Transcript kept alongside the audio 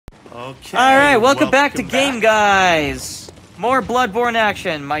Okay. Alright, welcome back to Game Guys. More Bloodborne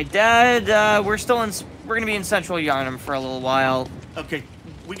action. My dad, we're gonna be in Central Yarnum for a little while. Okay,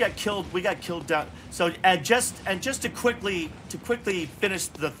 we got killed down. So, just to quickly finish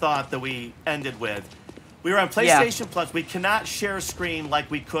the thought that we ended with, we were on PlayStation Plus. We cannot share a screen like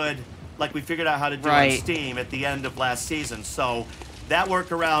we figured out how to do on Steam at the end of last season. So that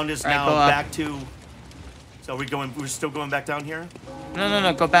workaround is now back to. So we're still going back down here?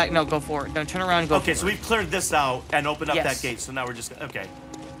 No, go back. No, go forward. No, turn around and go Okay, so we've cleared this out and opened up that gate. So now we're just okay.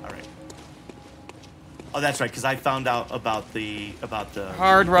 All right. Oh, that's right, because I found out about the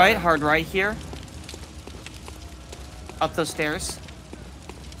hard right here. Up those stairs.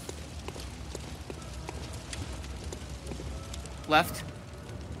 Left.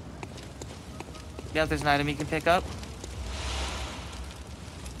 Yeah, there's an item you can pick up.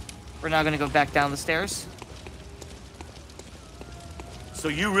 We're now gonna go back down the stairs. So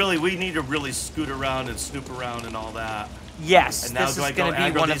we need to really scoot around and snoop around and all that. Yes, and now this is gonna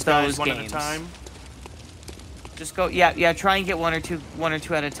be one of those one games. At a time? Just go, yeah. Try and get one or two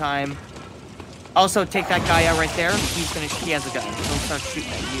at a time. Also, take that guy out right there. He has a gun. He'll start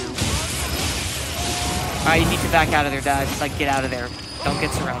shooting at you. All right, you need to back out of there, Dad. Like, get out of there. Don't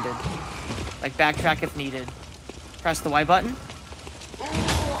get surrounded. Like, backtrack if needed. Press the Y button.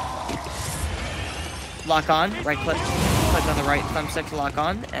 Lock on. Right click. Click on the right thumbstick to lock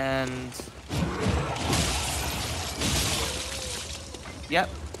on, and yep.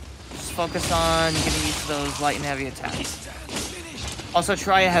 Just focus on getting used to those light and heavy attacks. Also,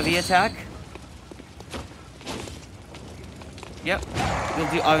 try a heavy attack. Yep. You'll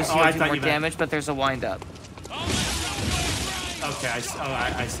do obviously do more damage, but there's a wind up. Okay. I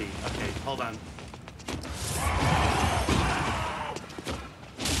see. Okay, hold on.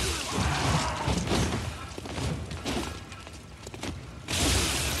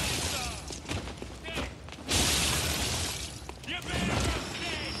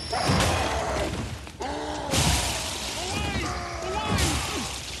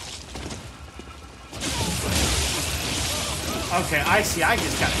 Okay, I see. I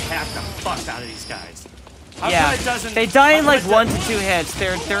just gotta hack the fuck out of these guys. They die in like 1 to 2 hits.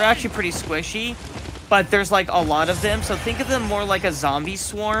 They're actually pretty squishy, but there's like a lot of them. So think of them more like a zombie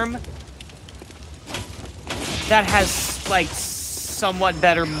swarm that has like somewhat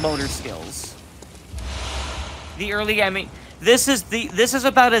better motor skills. This is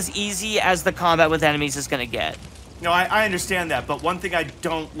about as easy as the combat with enemies is gonna get. No, I understand that, but one thing I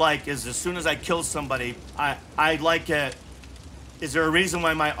don't like is as soon as I kill somebody, I like it. Is there a reason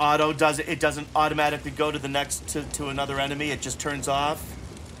why my auto doesn't automatically go to the next to another enemy? It just turns off.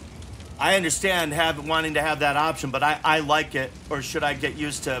 I understand wanting to have that option, but I like it. Or should I get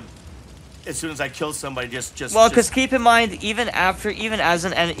used to as soon as I kill somebody because keep in mind, even after you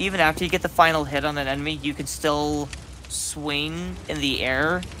get the final hit on an enemy, you can still swing in the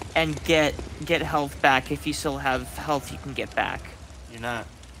air and get health back if you still have health you can get back. You're not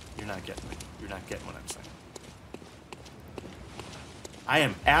getting me. You're not getting what I'm saying. I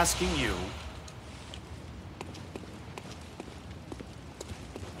am asking you.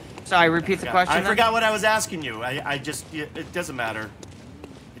 Sorry, repeat the question. I forgot what I was asking you. It doesn't matter.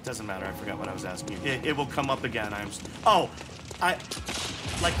 It doesn't matter. I forgot what I was asking you. It will come up again. Like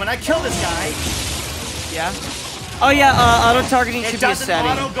when I kill this guy. Yeah. Oh yeah, auto targeting should be a setting.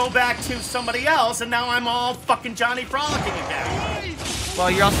 It doesn't auto go back to somebody else, and now I'm all fucking Johnny Frolicking again.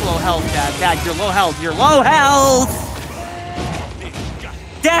 Well, you're also low health, Dad. Dad, you're low health. You're low health.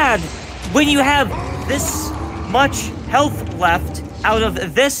 Dad, when you have this much health left out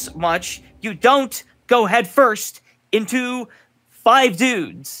of this much, you don't go head first into 5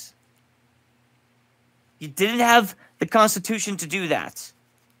 dudes. You didn't have the constitution to do that.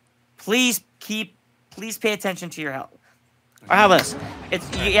 Please pay attention to your health. Or how about this?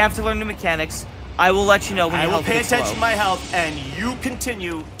 You have to learn the mechanics. I will let you know when your health gets low. I will pay attention to my health, and you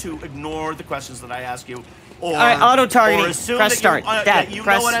continue to ignore the questions that I ask you. Or, all right, auto-targeting. Or assume press start. That you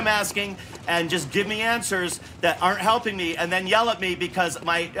know what I'm asking, and just give me answers that aren't helping me, and then yell at me because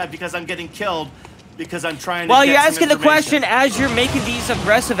I'm getting killed, because I'm trying to. Well, you're asking the question as you're making these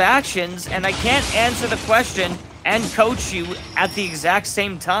aggressive actions, and I can't answer the question and coach you at the exact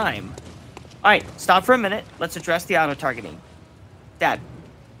same time. All right, stop for a minute. Let's address the auto-targeting. Dad,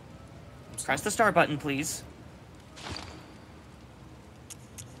 press the start button, please.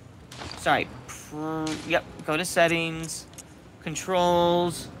 Sorry. Yep, go to settings,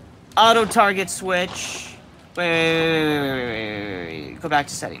 controls, auto-target switch. Wait. Go back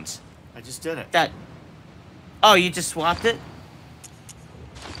to settings. I just did it. Oh, you just swapped it?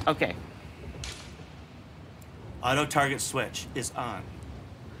 Okay. Auto-target switch is on.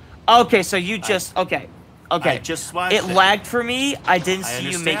 Okay, so you just okay. I just swiped it lagged for me. I didn't see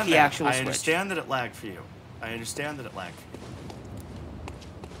you make the actual switch. I understand that it lagged for you. I understand that it lagged for you.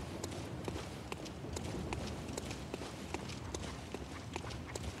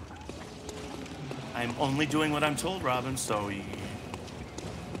 I'm only doing what I'm told, Robin. So,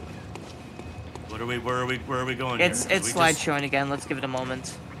 where are we going? It's slide showing again. Let's give it a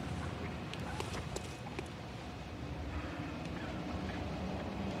moment.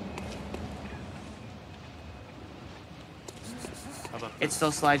 It's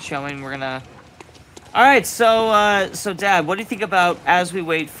still slide showing. We're gonna. All right, so Dad, what do you think about as we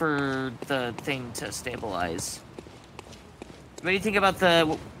wait for the thing to stabilize? What do you think about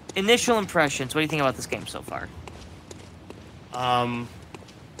the initial impressions? What do you think about this game so far? I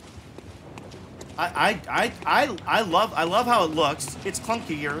love how it looks. It's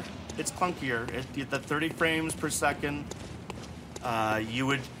clunkier. It's clunkier. The 30 frames per second. You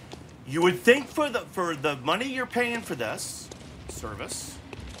would think for the money you're paying for this service,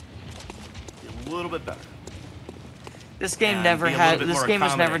 a little bit better. This game never had. This game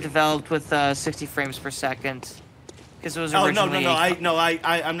was never developed with 60 frames per second, because it was originally.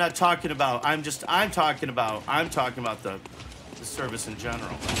 I'm not talking about. I'm talking about the service in general.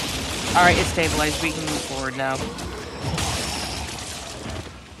 All right, it's stabilized. We can move forward now.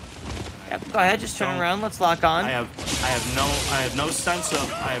 Yep, go ahead. Just turn around. Let's lock on. I have no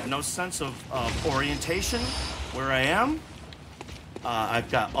sense of orientation where I am. I've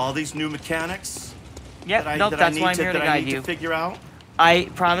got all these new mechanics. Yep, that's why I'm here to guide you. To figure out. I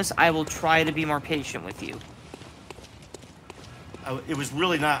promise I will try to be more patient with you. I was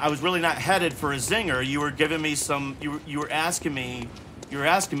really not headed for a zinger. You were giving me some. You were asking me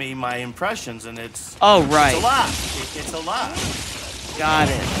my impressions, and it's. Oh right. It's a lot. It's a lot. Got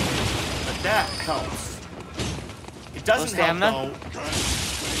it. But that helps. It doesn't help though.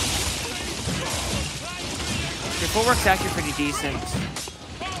 Your footwork's actually pretty decent.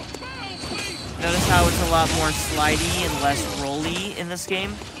 Notice how it's a lot more slidey and less rolly in this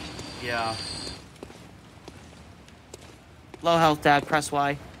game? Yeah. Low health, Dad. Press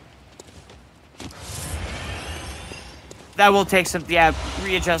Y. That will take some... Yeah,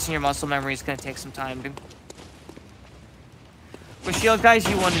 readjusting your muscle memory is going to take some time. With shield guys,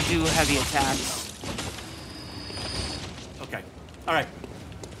 you want to do heavy attacks. Okay. All right.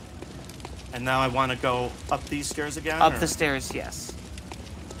 And now I want to go up these stairs again? Up the stairs, yes.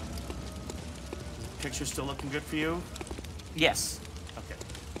 Picture still looking good for you? Yes. Okay.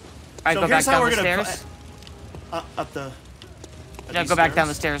 All right, go back down the stairs. Up the... No, go back down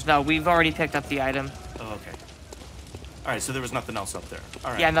the stairs. No, we've already picked up the item. Oh, okay. All right, so there was nothing else up there.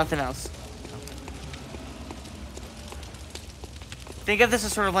 All right. Yeah, nothing else. Think of this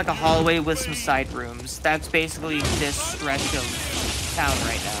as sort of like a hallway with some side rooms. That's basically this stretch of town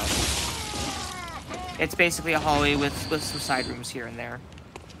right now. It's basically a hallway with some side rooms here and there.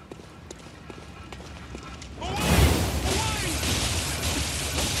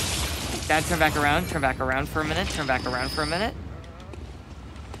 Dad, turn back around for a minute.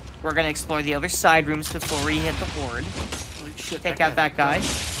 We're gonna explore the other side rooms before we hit the horde. Holy shit, Take out that guy.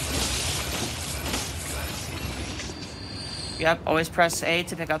 Yep, always press A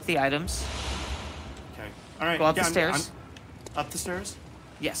to pick up the items. Okay. All right. Go up the stairs. Up the stairs?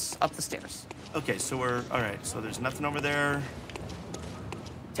 Yes, up the stairs. Okay, so we're... All right, so there's nothing over there.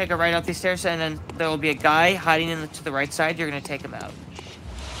 Take a right up these stairs, and then there will be a guy hiding to the right side. You're going to take him out.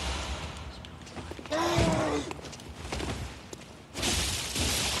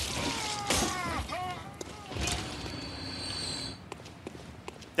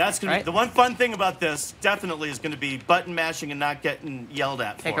 That's going to be... The one fun thing about this, definitely, is going to be button mashing and not getting yelled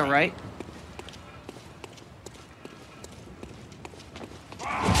at for Take a right.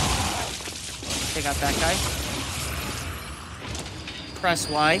 Take out that guy. Press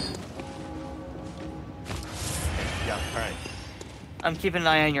Y. Yeah, alright. I'm keeping an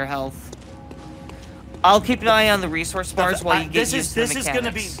eye on your health. I'll keep an eye on the resource bars while you get used to the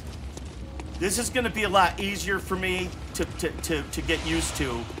mechanics. This is gonna be a lot easier for me to get used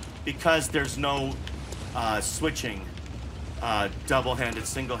to because there's no switching double-handed,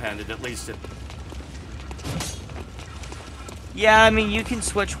 single-handed, at least it. Yeah, I mean, you can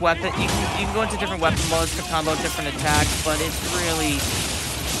switch weapon. You can go into different weapon modes to combo different attacks, but it's really...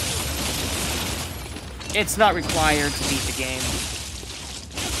 It's not required to beat the game.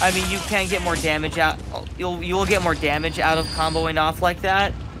 I mean, you can get more damage out... You will get more damage out of comboing off like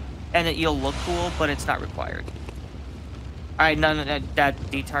that, and you'll look cool, but it's not required. Alright, none of that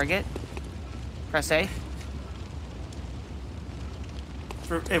D-target. Press A.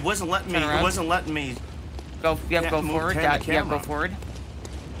 It wasn't letting me... It wasn't letting me... Go, yep, go forward. Yep, go forward.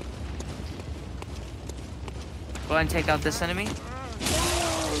 Go ahead and take out this enemy.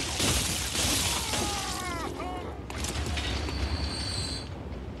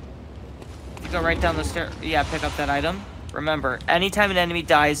 You go right down the stair. Yeah, pick up that item. Remember, anytime an enemy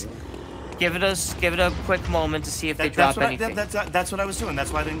dies, give it a quick moment to see if they drop anything. That's what I was doing.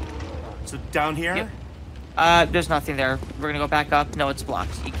 That's why I didn't. So down here. Yep. There's nothing there. We're gonna go back up. No, it's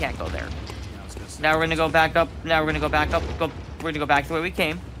blocked. You can't go there. Now we're gonna go back up. Now we're gonna go back up. We're gonna go back the way we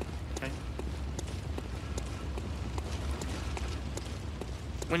came. Okay.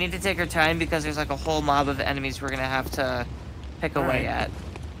 We need to take our time because there's like a whole mob of enemies we're gonna have to pick away at.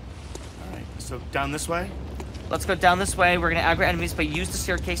 All right. So down this way. Let's go down this way. We're gonna aggro enemies, but use the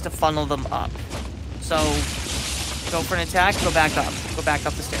staircase to funnel them up. So go for an attack. Go back up. Go back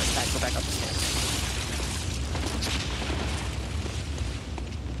up the stairs. Go back up the stairs.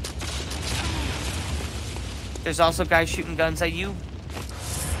 There's also guys shooting guns at you.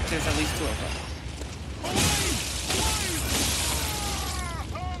 There's at least 2 of them.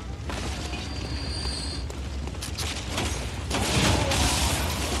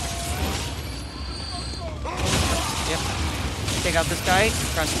 Yep. Take out this guy.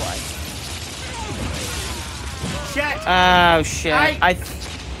 Press Y. Shit! Oh shit!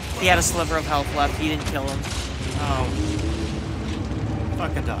 He had a sliver of health left. You didn't kill him. Oh.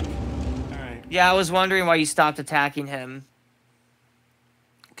 Fuck a duck. Yeah, I was wondering why you stopped attacking him.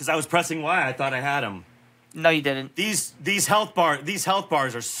 Because I was pressing Y. I thought I had him. No, you didn't. These health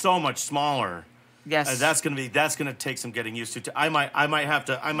bars are so much smaller. Yes. That's gonna take some getting used to. I might have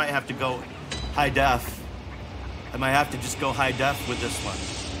to go high def. I might have to just go high def with this one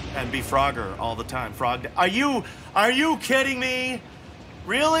and be Frogger all the time. Are you kidding me?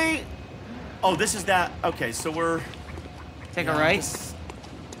 Really? Oh, this is that. Okay, so we're take a right.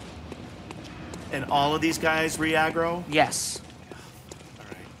 And all of these guys re-aggro? Yes.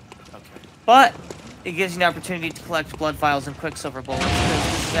 Alright, okay. But it gives you an opportunity to collect blood vials and quicksilver bullets, because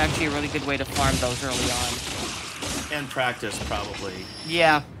this is actually a really good way to farm those early on. And practice, probably.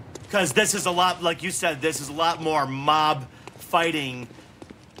 Yeah. Because this is a lot, like you said, this is a lot more mob fighting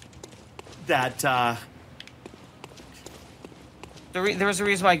that, There was a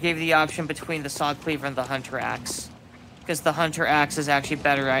reason why I gave you the option between the saw cleaver and the hunter axe. Because the hunter axe is actually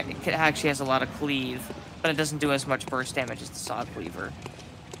better. It actually has a lot of cleave, but it doesn't do as much burst damage as the saw cleaver.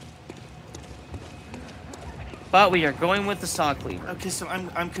 But we are going with the saw cleaver. Okay, so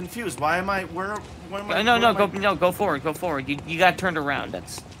I'm confused. Why am I? Where am I? Go forward. Go forward. You got turned around.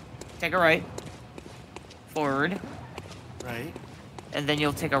 Take a right. Forward. Right. And then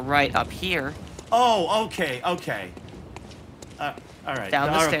you'll take a right up here. Oh, okay. All right.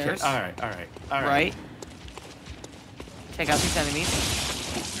 Down the stairs. All right. Right. Take out these enemies.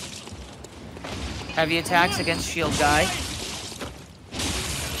 Heavy attacks against shield guy.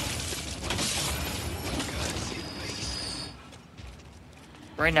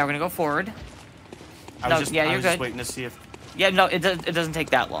 Right now we're gonna go forward. I was you're good. Just waiting to see if. Yeah, no, it doesn't take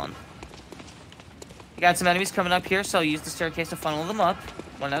that long. You got some enemies coming up here, so use the staircase to funnel them up,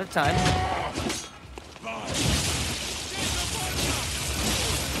 one at a time.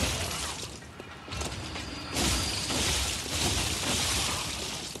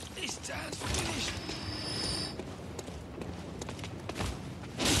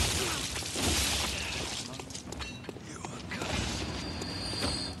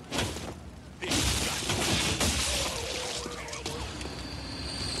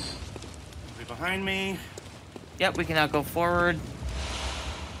 Behind me. Yep, we can now go forward.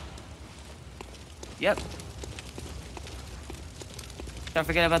 Yep. Don't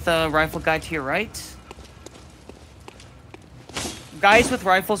forget about the rifle guy to your right. Guys with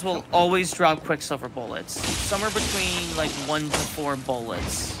rifles will always drop quicksilver bullets. Somewhere between like 1 to 4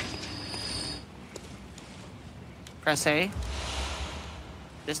 bullets. Press A.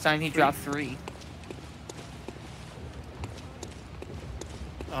 This time he dropped 3.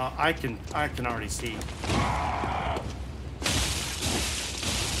 I can already see.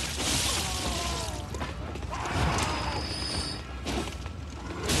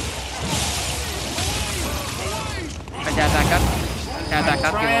 Dad, back up. Dad, back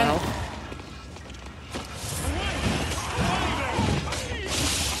up. Give him help.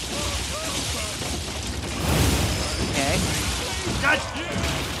 Okay.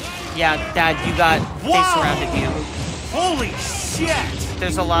 Yeah, Dad, you got... Whoa! They surrounded you. Holy shit!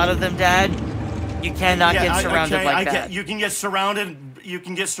 There's a lot of them, Dad. You cannot get surrounded like that. You can get surrounded. You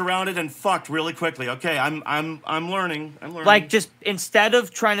can get surrounded and fucked really quickly. Okay, I'm learning. Like, just instead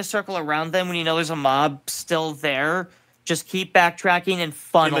of trying to circle around them when you know there's a mob still there, Just keep backtracking and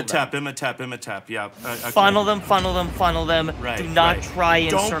funnel them. Imatep, yeah. Okay. Funnel them. Right, Do not right. try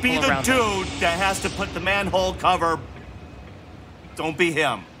and Don't circle be the around dude them. that has to put the manhole cover. Don't be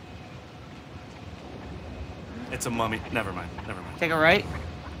him. It's a mummy. Never mind. Take a right.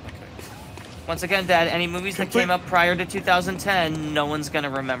 Okay. Once again, Dad, any movies that came up prior to 2010, no one's gonna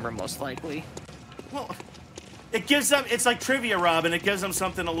remember, most likely. Well, it gives them, it's like trivia, Robin. It gives them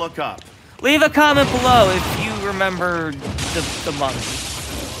something to look up. Leave a comment below if you remember the mummy.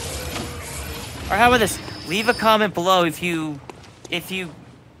 Or how about this? Leave a comment below if you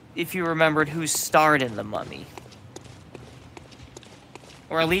remembered who starred in the mummy.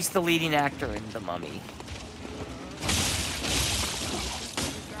 Or at least the leading actor in the mummy.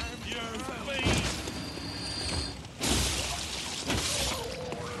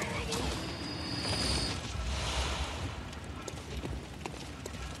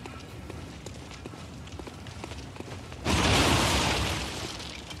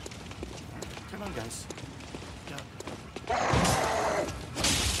 Come on, guys. Yeah.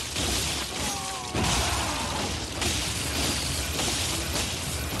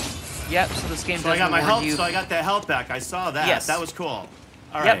 Yep, so this game So I got my reward health. you. So I got the health back. I saw that. Yes. That was cool.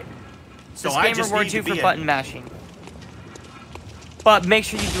 All Yep. right. So This I game just rewards need you to for be button mashing. But make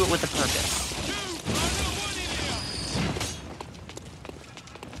sure you do it with a purpose.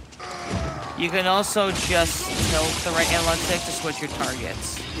 You can also just tilt the right analog stick to switch your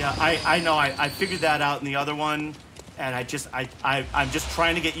targets. Yeah, I know. I figured that out in the other one, and I'm just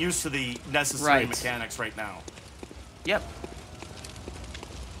trying to get used to the necessary mechanics right now. Yep.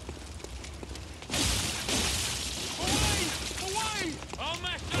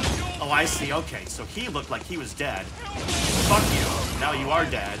 Oh, I see. Okay, so he looked like he was dead. Fuck you. Now you are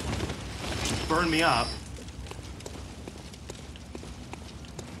dead. Burn me up.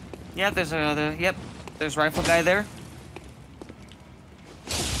 Yeah, there's another. Yep. There's rifle guy there.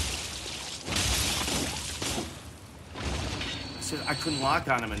 I couldn't lock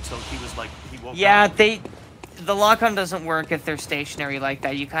on him until he was like, he woke Yeah, up. the lock-on doesn't work if they're stationary like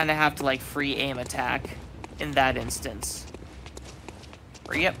that. You kind of have to like free aim attack in that instance.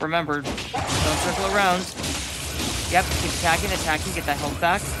 Or, yep, remember, don't circle around. Yep, keep attacking, get that health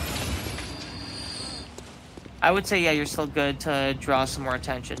back. I would say, yeah, you're still good to draw some more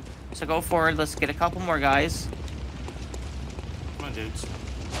attention. So go forward, let's get a couple more guys. Come on, dudes.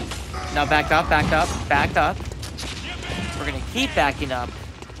 Now back up. We're gonna keep backing up.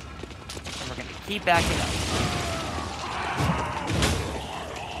 And we're gonna keep backing up.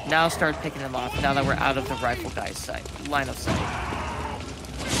 Now start picking them off, now that we're out of the rifle guy's sight, line of sight.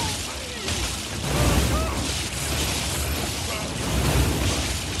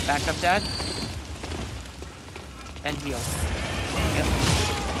 Back up, Dad. And heal. Yep.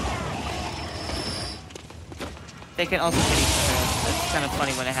 They can also hit each other. That's kind of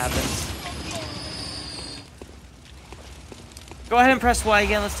funny when it happens. Go ahead and press Y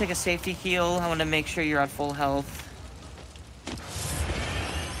again. Let's take a safety heal. I want to make sure you're at full health.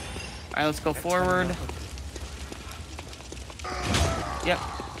 Alright, let's go forward. Yep.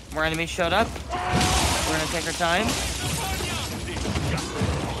 More enemies showed up. We're gonna take our time.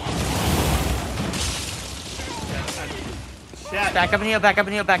 Shit. Back up and heal, back up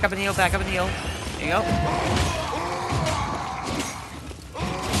and heal, back up and heal, back up and heal. There you go.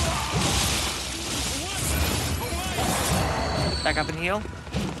 Back up and heal.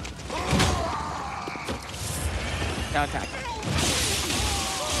 Now attack.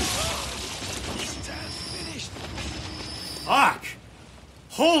 Fuck!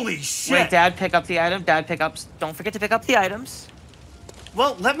 Holy shit! Wait, Dad, pick up the item. Dad, pick up. Don't forget to pick up the items.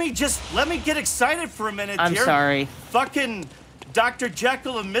 Well, let me get excited for a minute. I'm here. sorry. Fucking Dr.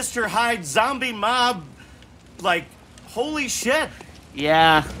 Jekyll and Mr. Hyde zombie mob. Like, holy shit.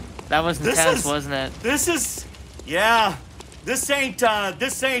 Yeah, that was intense, wasn't it? Yeah. This ain't,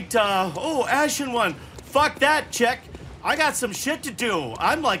 oh, Ashen One. Fuck that, chick. I got some shit to do.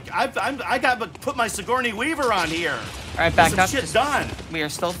 I got to put my Sigourney Weaver on here. All right, back up. Shit done. We are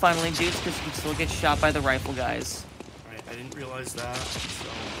still funneling dudes because you can still get shot by the rifle guys. All right, I didn't realize that. So.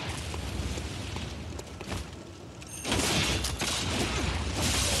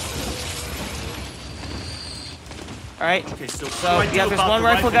 All right. Okay, so yeah, there's one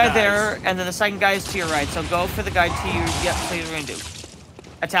rifle guy there, and then the second guy is to your right. So go for the guy to your. Yep. So you're gonna do.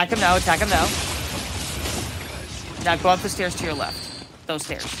 Attack him now. Attack him now. Now go up the stairs to your left. Those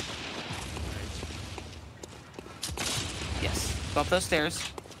stairs. Yes. Go up those stairs.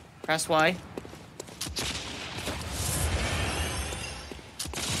 Press Y.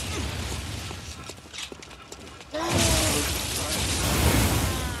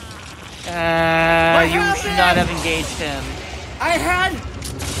 not have engaged him. I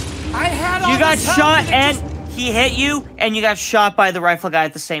had all You got this help shot and and he hit you, and you got shot by the rifle guy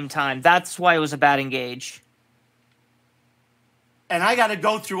at the same time. That's why it was a bad engage. And I gotta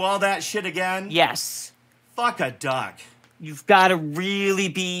go through all that shit again? Yes. Fuck a duck. You've got to really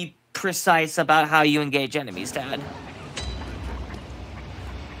be precise about how you engage enemies, Dad.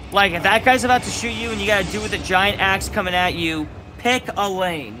 Like, if that guy's about to shoot you and you gotta do with a giant axe coming at you, pick a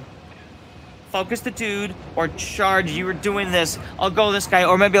lane. Focus the dude, or charge. You were doing this. I'll go this guy,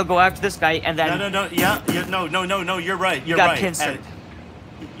 or maybe I'll go after this guy, and then... No, yeah, no, you're right, you're got right. pincered.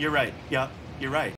 You're right, yeah, you're right.